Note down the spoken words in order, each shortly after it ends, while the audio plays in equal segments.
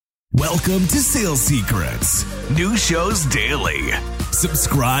Welcome to Sales Secrets. New shows daily.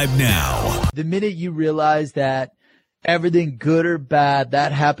 Subscribe now. The minute you realize that everything good or bad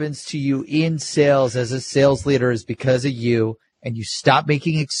that happens to you in sales as a sales leader is because of you, and you stop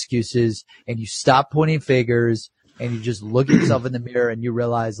making excuses and you stop pointing fingers and you just look at yourself in the mirror and you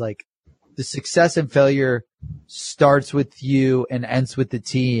realize like the success and failure starts with you and ends with the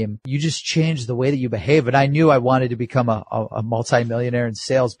team. You just change the way that you behave. And I knew I wanted to become a multimillionaire in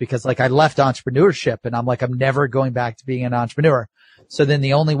sales because like I left entrepreneurship and I'm like, I'm never going back to being an entrepreneur. So then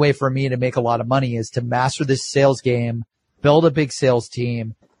the only way for me to make a lot of money is to master this sales game, build a big sales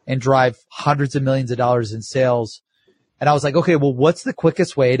team, and drive hundreds of millions of dollars in sales. And I was like, okay, well, what's the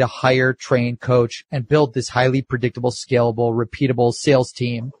quickest way to hire, train, coach, and build this highly predictable, scalable, repeatable sales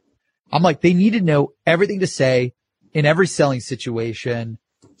team? I'm like, they need to know everything to say in every selling situation,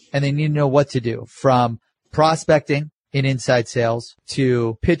 and they need to know what to do, from prospecting in inside sales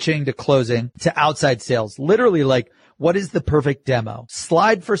to pitching to closing to outside sales. Literally, like, what is the perfect demo?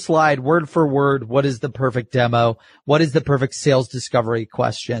 Slide for slide, word for word, what is the perfect demo? What is the perfect sales discovery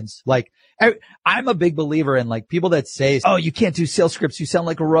questions? Like, I'm a big believer in like people that say, oh, you can't do sales scripts, you sound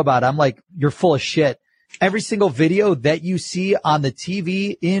like a robot. I'm like, you're full of shit. Every single video that you see on the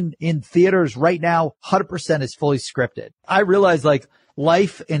TV in theaters right now, 100% is fully scripted. I realize like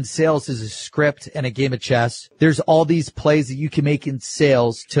life in sales is a script and a game of chess. There's all these plays that you can make in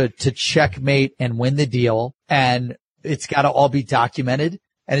sales to checkmate and win the deal. And it's got to all be documented,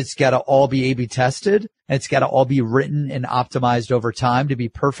 and it's got to all be A/B tested, and it's got to all be written and optimized over time to be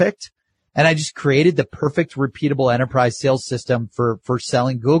perfect. And I just created the perfect repeatable enterprise sales system for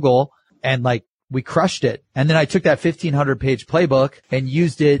selling Google, and like, we crushed it. And then I took that 1,500 page playbook and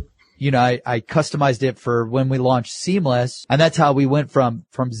used it. You know, I customized it for when we launched Seamless. And that's how we went from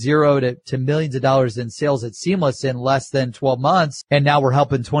zero to millions of dollars in sales at Seamless in less than 12 months. And now we're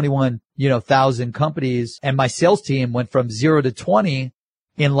helping 21,000 companies. And my sales team went from 0 to 20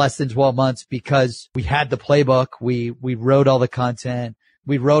 in less than 12 months because we had the playbook. We wrote all the content.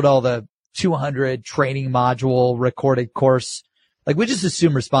 We wrote all the 200 training module recorded course. Like, we just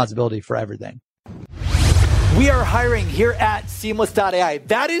assume responsibility for everything. We are hiring here at Seamless.ai.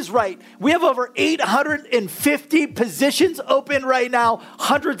 That is right. We have over 850 positions open right now,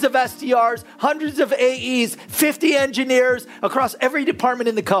 hundreds of SDRs, hundreds of AEs, 50 engineers across every department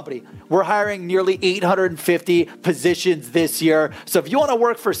in the company. We're hiring nearly 850 positions this year. So if you want to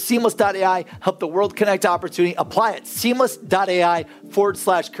work for Seamless.ai, help the world connect opportunity, apply at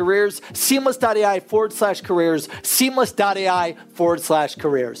Seamless.ai/careers, Seamless.ai/careers,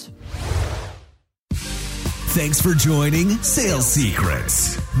 Seamless.ai/careers. Thanks for joining Sales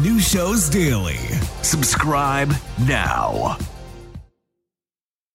Secrets. New shows daily. Subscribe now.